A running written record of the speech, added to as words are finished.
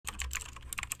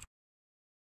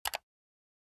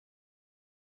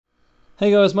Hey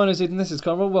guys, my name is Ethan, this is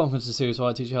Carberra. Welcome to the series where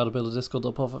I teach you how to build a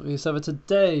Discord.pop server.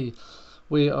 Today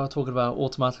we are talking about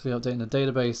automatically updating a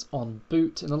database on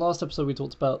boot. In the last episode we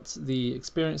talked about the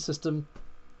experience system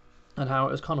and how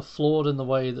it was kind of flawed in the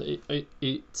way that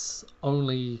it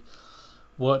only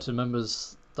worked with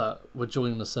members that were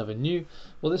joining the server new.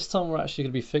 Well, this time we're actually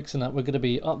going to be fixing that. We're going to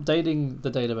be updating the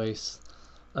database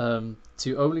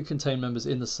to only contain members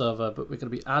in the server, but we're going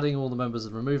to be adding all the members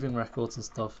and removing records and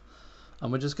stuff.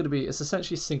 And we're just going to be, it's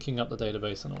essentially syncing up the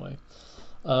database in a way.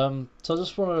 So I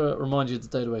just want to remind you of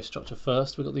the database structure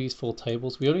first. We've got these 4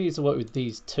 tables. We only need to work with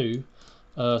these 2.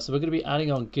 So we're going to be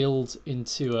adding our guild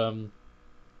into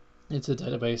the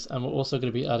database, and we're also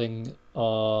going to be adding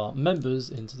our members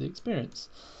into the experience.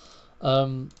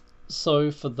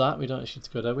 So for that, we don't actually need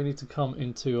to go there. We need to come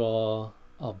into our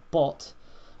bot,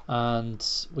 and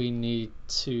we need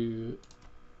to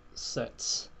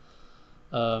set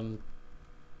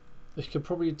we could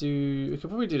probably do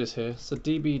this here. So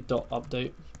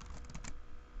db.update.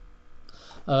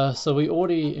 So we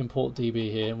already import db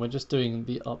here, and we're just doing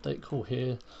the update call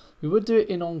here. We would do it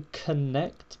in on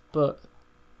connect, but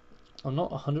I'm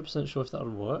not 100% sure if that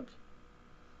would work.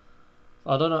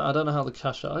 I don't know how the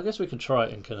cache. I guess we can try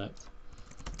it in connect,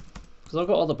 because I've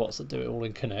got other bots that do it all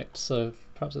in connect. So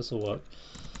perhaps this will work.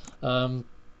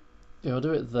 Yeah, I'll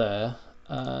do it there,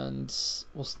 and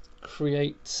we'll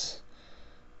create.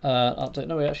 Update.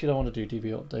 No, we actually don't want to do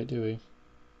db update, do we?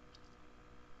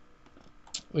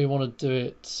 We want to do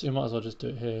it. We might as well just do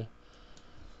it here.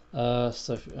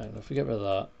 So if we get rid of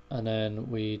that, and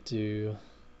then we do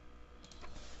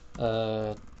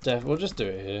def. We'll just do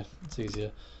it here. It's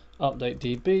easier. Update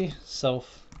db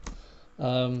self.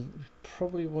 We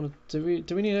probably want to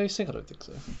do we need async? I don't think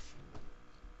so.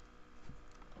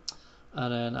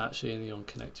 And then actually in the on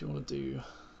connect, you want to do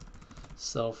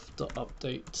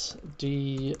self.update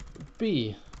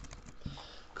db.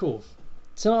 Cool.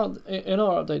 So in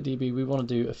our update db, we want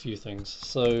to do a few things.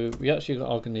 So we actually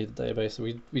are going to need the database, so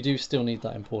we do still need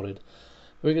that imported.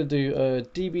 We're going to do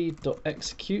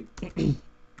db.execute.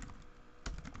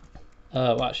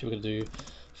 Well, actually we're going to do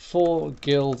for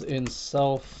guild in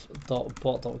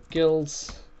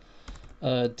self.bot.guilds.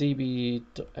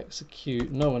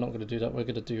 db.execute. No, we're not going to do that. We're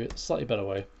going to do it a slightly better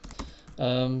way.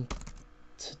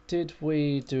 Did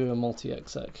we do a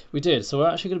multi-exec? We did, so we're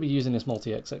actually going to be using this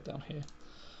multi-exec down here.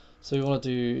 So we want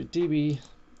to do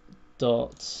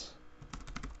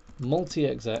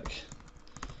db.multi-exec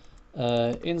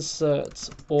insert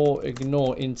or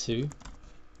ignore into.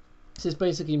 So this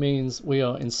basically means we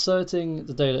are inserting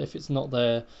the data if it's not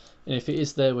there, and if it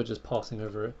is there, we're just passing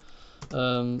over it.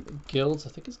 Guilds, I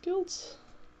think it's guilds.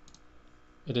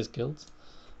 It is guilds.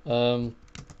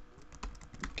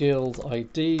 Guild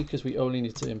ID, because we only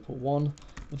need to import 1,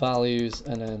 values,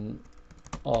 and then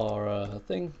our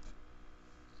thing,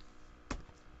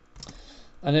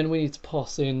 and then we need to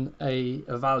pass in a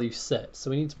value set. So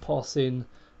we need to pass in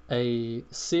a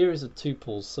series of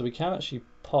tuples, so we can actually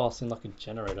pass in like a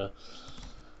generator.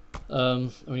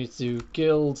 We need to do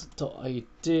guild.id.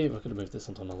 We're going to move this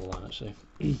onto another line actually.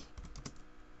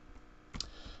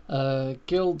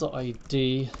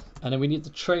 Guild.id, and then we need the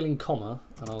trailing comma,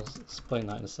 and I'll explain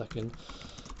that in a second,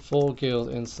 for guild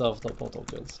in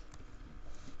self.bot.guilds.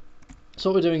 So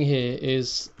what we're doing here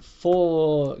is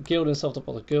for guild in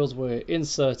self.bot.guilds, we're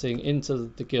inserting into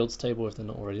the guilds table if they're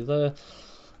not already there.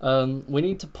 We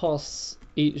need to pass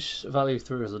each value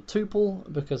through as a tuple,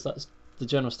 because that's the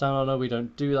general standard. I know we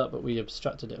don't do that, but we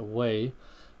abstracted it away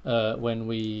when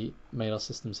we made our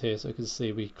systems here. So you can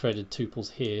see we created tuples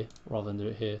here rather than do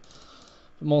it here.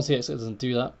 But multi-exec doesn't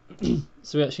do that.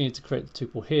 So we actually need to create the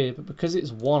tuple here, but because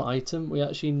it's one item, we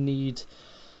actually need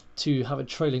to have a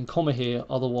trailing comma here,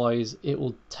 otherwise it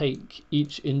will take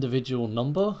each individual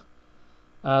number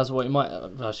as well. It might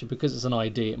actually, because it's an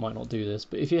ID, it might not do this,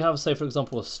 but if you have, say for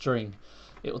example, a string,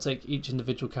 it will take each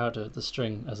individual character of the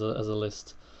string as a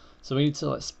list. So we need to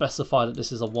like specify that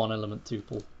this is a 1-element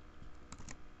tuple.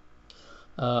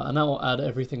 And now we'll add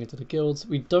everything into the guilds.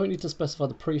 We don't need to specify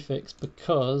the prefix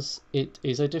because it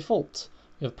is a default.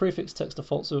 We have prefix text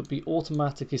default, so it will be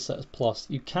automatically set as plus.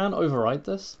 You can override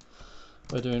this.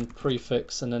 We're doing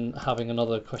prefix and then having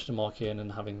another question mark here and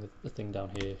then having the thing down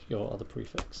here, your other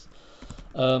prefix.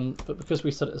 But because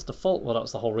we set it as default, well, that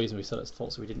was the whole reason we set it as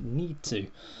default, so we didn't need to.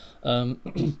 So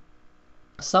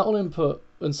that will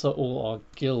insert all our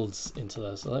guilds into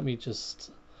there. So let me just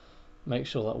make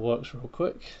sure that works real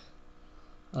quick.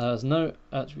 There's no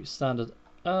attribute standard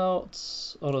out.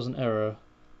 Oh, there's an error.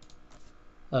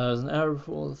 There's an error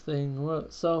before the thing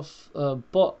itself.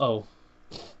 Bot. Oh.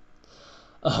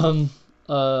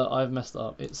 I've messed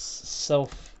up. It's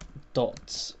self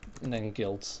dot and then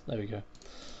guilds. There we go.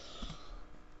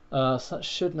 So that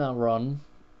should now run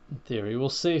in theory. We'll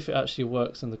see if it actually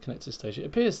works in the connected stage. It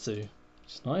appears to, which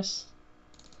is nice.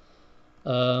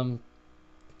 Oh,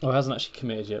 it hasn't actually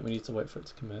committed yet. We need to wait for it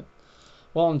to commit.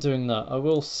 While I'm doing that, I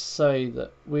will say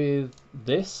that with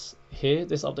this here,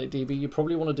 this update DB, you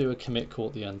probably want to do a commit call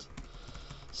at the end.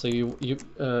 So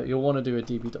you'll want to do a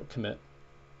db.commit.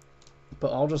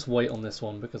 But I'll just wait on this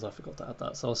one because I forgot to add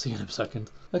that. So I'll see you in a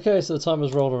second. Okay, so the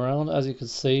timer's rolled around. As you can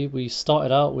see, we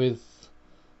started out with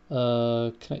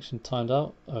connection timed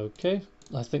out. Okay,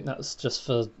 I think that's just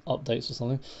for updates or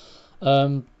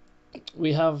something.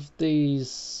 We have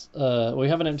these. We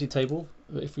have an empty table.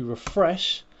 If we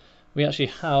refresh, we actually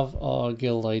have our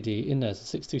guild ID in there. So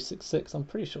 6266. I'm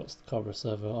pretty sure it's the Carberra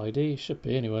server ID. Should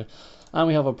be anyway. And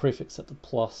we have a prefix set to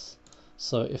plus.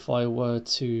 So if I were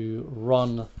to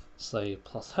run, say,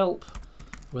 plus help,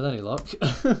 with any luck,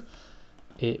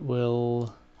 it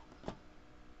will.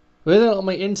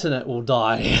 My internet will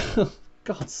die.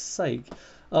 God's sake.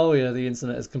 Oh yeah, the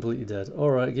internet is completely dead.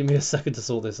 Alright, give me a second to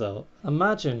sort this out.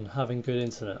 Imagine having good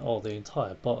internet. Oh, the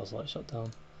entire bot is like shut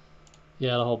down.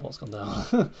 Yeah, the whole bot's gone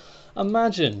down.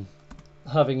 Imagine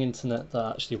having internet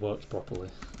that actually works properly.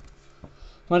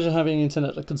 Imagine having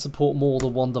internet that can support more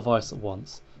than one device at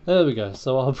once. There we go,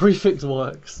 so our prefix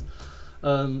works.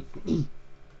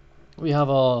 We have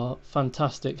our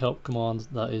fantastic help command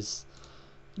that is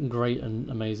great and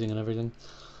amazing and everything.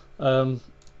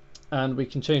 And we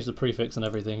can change the prefix and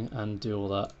everything and do all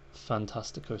that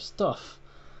fantastico stuff.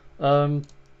 So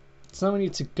now we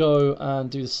need to go and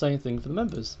do the same thing for the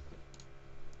members.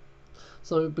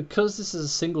 So because this is a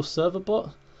single server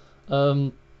bot,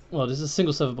 well, this is a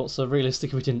single server bot, so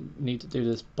realistically we didn't need to do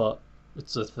this, but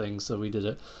it's a thing, so we did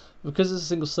it. Because it's a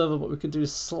single server bot, we could do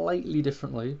this slightly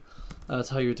differently to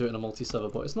how you would do it in a multi-server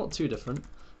bot. It's not too different,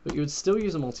 but you would still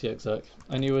use a multi-exec,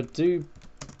 and you would do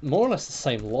more or less the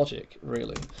same logic,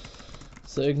 really.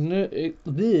 So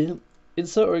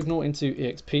insert or ignore into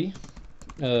exp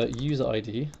user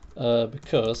ID,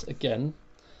 because again,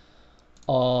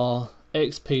 our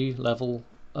XP level,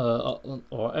 or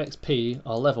XP,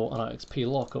 our level, and our XP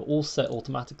lock are all set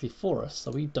automatically for us,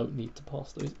 so we don't need to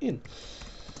pass those in.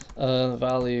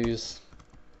 Values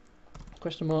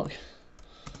question mark,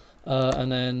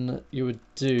 and then you would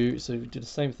do the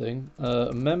same thing.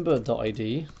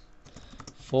 Member.id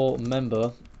for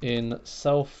member in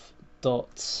self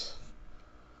dot.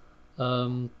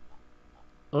 Oh,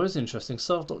 it's interesting.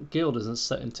 Self.guild isn't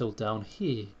set until down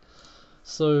here,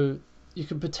 so you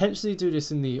can potentially do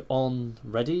this in the on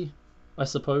ready, I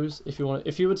suppose, if you want.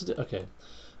 If you were to do, okay,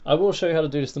 I will show you how to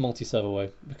do this the multi-server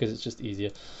way because it's just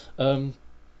easier.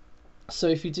 So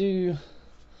if you do,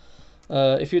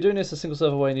 if you're doing this a single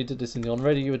server way and you did this in the on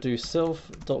ready, you would do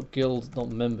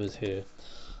self.guild.members here,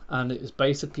 and it's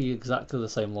basically exactly the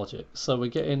same logic. So we're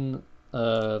getting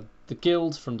the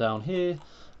guild from down here,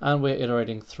 and we're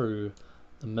iterating through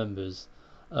the members.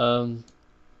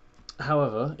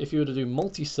 However, if you were to do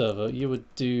multi-server, you would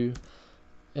do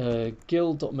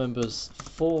guild.members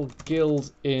for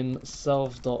guild in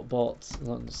self.bot,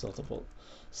 not self.bot,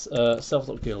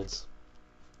 self.guilds.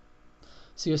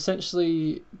 So you're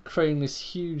essentially creating this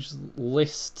huge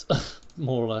list,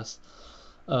 more or less,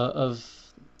 of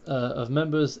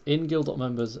members in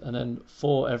guild.members, and then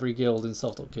for every guild in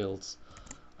self.guilds.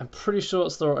 I'm pretty sure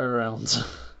it's the right way around.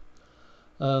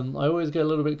 I always get a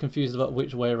little bit confused about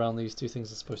which way around these two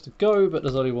things are supposed to go, but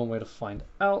there's only one way to find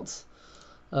out.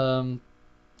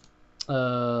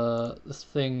 This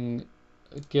thing,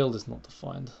 guild is not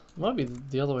defined. It might be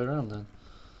the other way around then.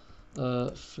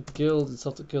 For guild, it's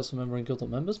self guilds for member and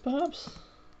guild.members, perhaps?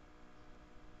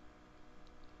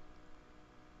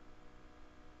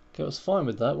 Okay, I was fine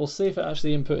with that. We'll see if it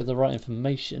actually inputted the right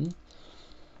information.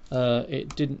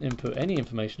 It didn't input any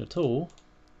information at all,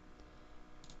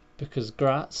 because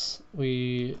grats,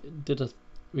 we did a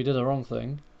wrong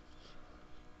thing.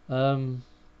 Alright,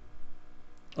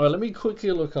 let me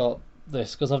quickly look up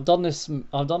this, because I've done this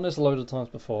a load of times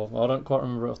before. I don't quite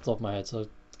remember it off the top of my head, so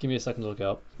give me a second to look it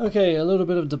up. Okay, a little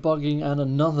bit of debugging and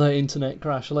another internet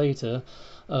crash later.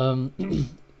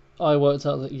 I worked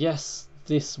out that yes,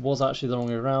 this was actually the wrong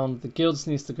way around. The guilds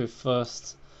needs to go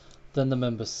first, then the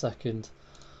members second.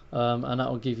 And that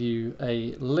will give you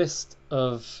a list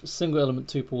of single element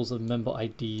tuples of member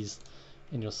IDs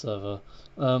in your server.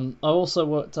 I also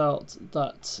worked out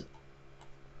that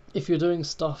if you're doing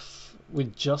stuff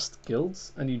with just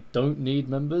guilds and you don't need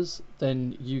members,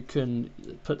 then you can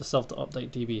put the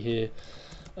self.update DB here.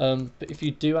 But if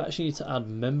you do actually need to add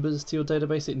members to your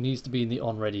database, it needs to be in the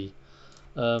on ready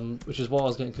which is why I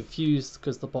was getting confused,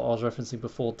 because the bot I was referencing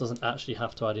before doesn't actually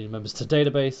have to add any members to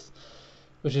database,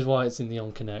 which is why it's in the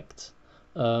onConnect.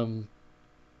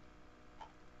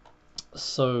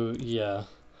 So yeah,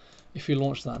 if you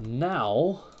launch that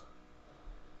now,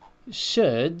 it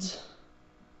should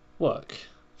work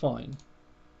fine.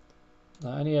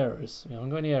 Without any errors. We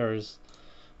haven't got any errors,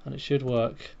 and it should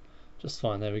work just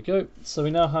fine. There we go. So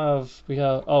we now have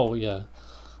oh yeah,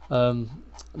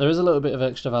 there is a little bit of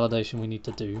extra validation we need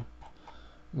to do.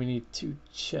 We need to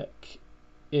check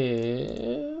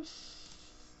if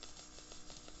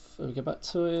we get back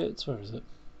to it. Where is it?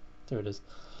 There it is.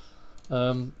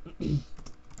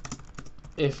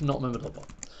 If not member.bot.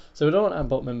 So we don't want to add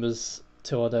bot members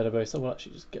to our database, so we'll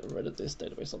actually just get rid of this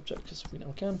database object because we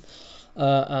now can,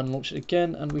 and launch it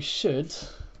again, and we should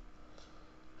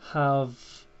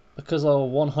have, because our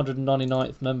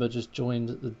 199th member just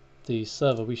joined the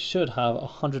server, we should have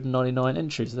 199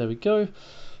 entries. There we go.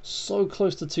 So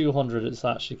close to 200, it's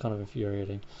actually kind of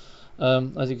infuriating.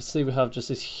 As you can see, we have just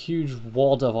this huge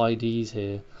wad of IDs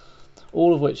here,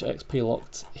 all of which XP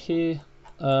locked here,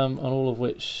 and all of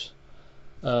which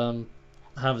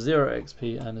have 0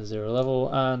 XP and a 0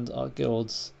 level, and our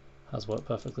guilds has worked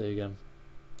perfectly again.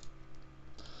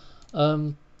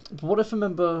 But what if a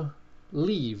member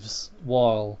leaves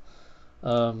while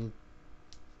the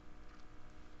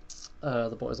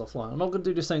bot is offline? I'm not going to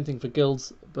do the same thing for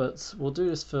guilds, but we'll do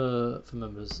this for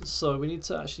members. So we need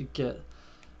to actually get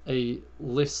a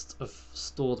list of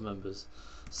stored members.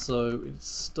 So it's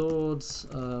stored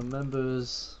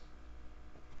members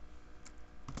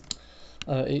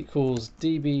equals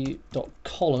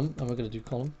db.column, and we're going to do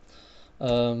column.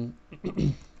 And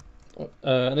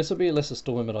this will be a list of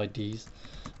stored member IDs.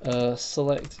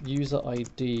 Select user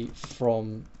ID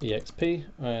from exp,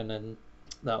 and then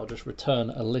that will just return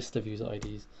a list of user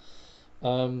IDs.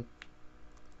 We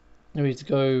need to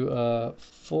go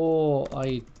for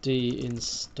ID in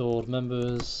stored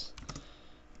members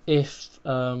if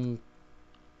not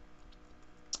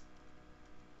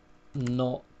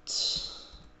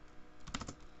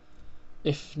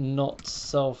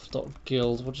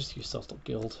self.guild. We'll just use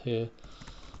self.guild here.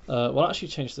 We'll actually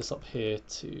change this up here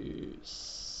to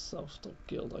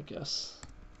self.guild, I guess.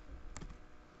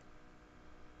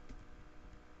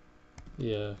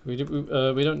 Yeah, we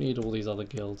don't need all these other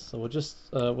guilds, so we'll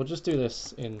just do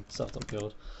this in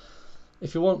self.guild.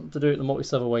 If you want to do it the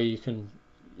multi-server way, you can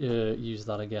use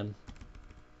that again.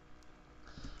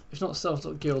 If not,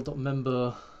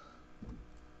 self.guild.member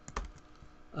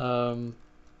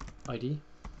ID.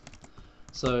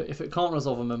 So if it can't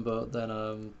resolve a member,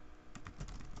 then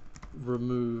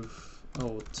remove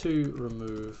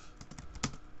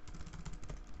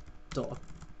dot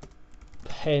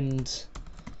append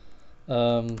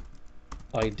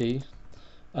ID,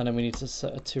 and then we need to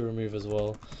set a to remove as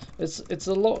well. It's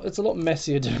a lot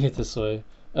messier doing it this way.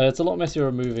 It's a lot messier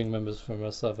removing members from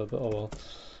our server, but oh well.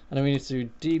 And then we need to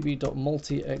do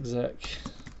db.multi-exec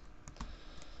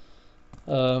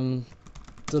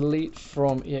delete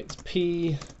from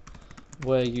exp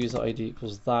where user ID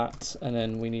equals that, and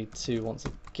then we need to once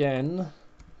again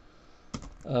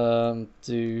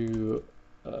do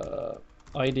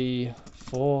ID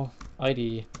for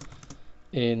ID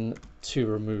in to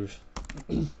remove.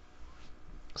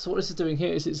 So what this is doing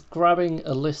here is it's grabbing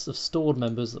a list of stored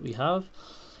members that we have,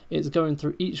 it's going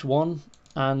through each one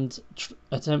and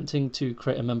attempting to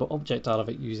create a member object out of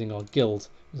it using our guild,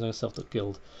 using our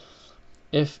self.guild.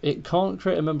 If it can't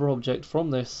create a member object from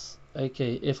this,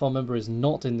 aka if our member is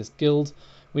not in this guild,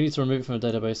 we need to remove it from a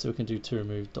database, so we can do to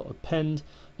remove.append.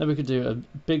 Then we could do a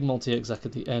big multi-exec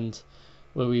at the end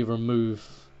where we remove,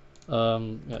 we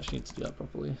actually need to do that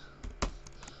properly.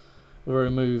 We'll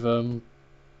remove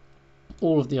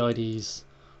all of the IDs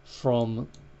from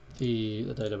the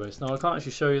database. Now I can't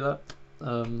actually show you that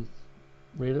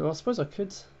really. Well, I suppose I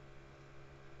could.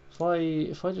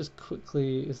 If I just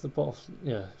quickly, is the bot?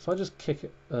 Yeah. If I just kick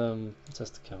it,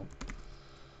 test account,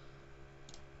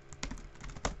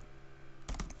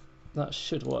 that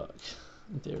should work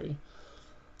in theory.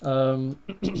 So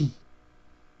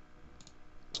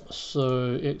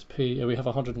exp, we have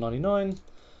 199.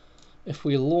 If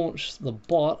we launch the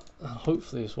bot,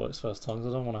 hopefully this works first time,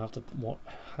 because I don't want to have to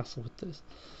hassle with this.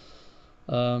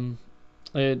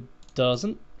 It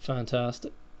doesn't.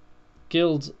 Fantastic.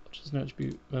 Guilds, which is no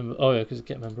attribute member. Oh yeah, because it's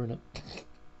get member in it.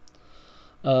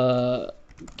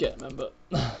 Get member.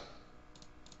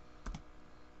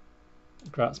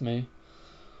 Congrats me.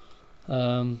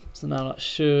 So now that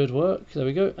should work. There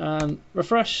we go. And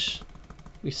refresh.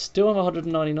 We still have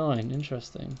 199.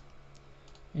 Interesting.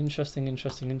 Interesting.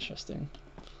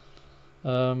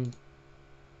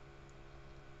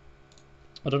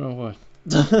 I don't know why.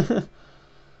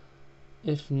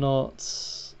 If not,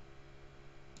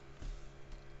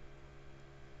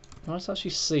 let's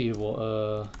actually see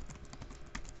what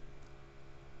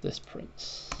this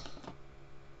prints.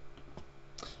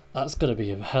 That's gonna be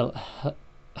a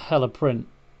hella print.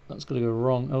 That's gonna go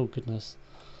wrong. Oh goodness.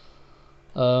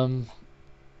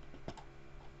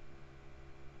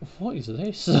 What is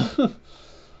this? So,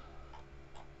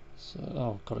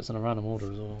 oh god, it's in a random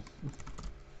order as well.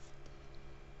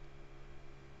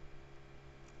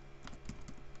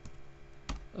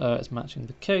 It's matching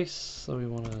the case, so we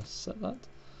want to set that.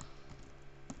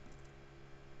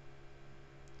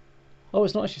 Oh,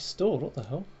 it's not actually stored. What the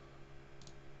hell?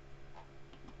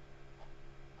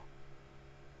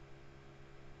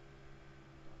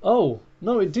 Oh,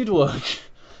 no, it did work.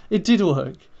 It did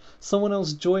work. Someone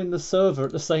else joined the server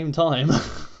at the same time.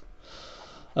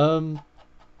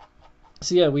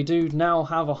 So yeah, we do now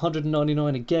have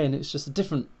 199 again. It's just a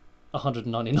different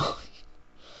 199.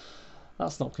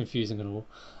 That's not confusing at all.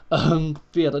 But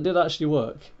yeah, that did actually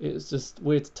work. It's just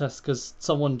weird to test because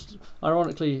someone,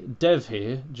 ironically, Dev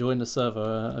here, joined the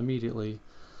server immediately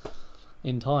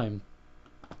in time.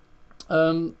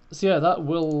 So yeah, that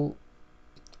will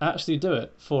actually do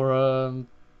it for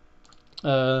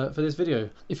this video.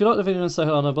 If you like the video, say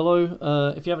hello down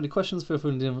below. If you have any questions, feel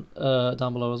free to leave them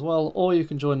down below as well, or you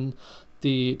can join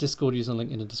the Discord using the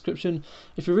link in the description.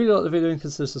 If you really like the video,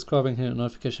 consider subscribing, hitting the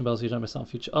notification bell so you don't miss out on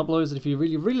future uploads. And if you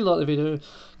really like the video,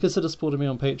 consider supporting me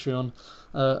on Patreon.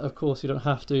 Of course, you don't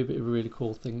have to, but it'd be a really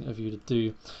cool thing of you to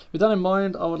do. With that in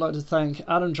mind, I would like to thank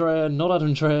Adam Dreher, not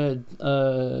Adam Dreher,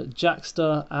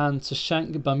 Jackster, and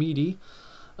Tashank Bamidi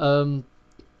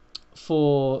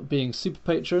for being super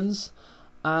patrons.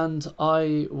 And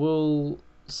I will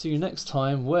see you next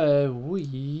time, where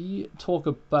we talk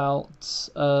about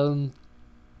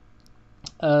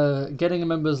getting a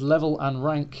member's level and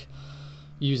rank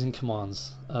using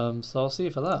commands. So I'll see you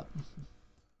for that.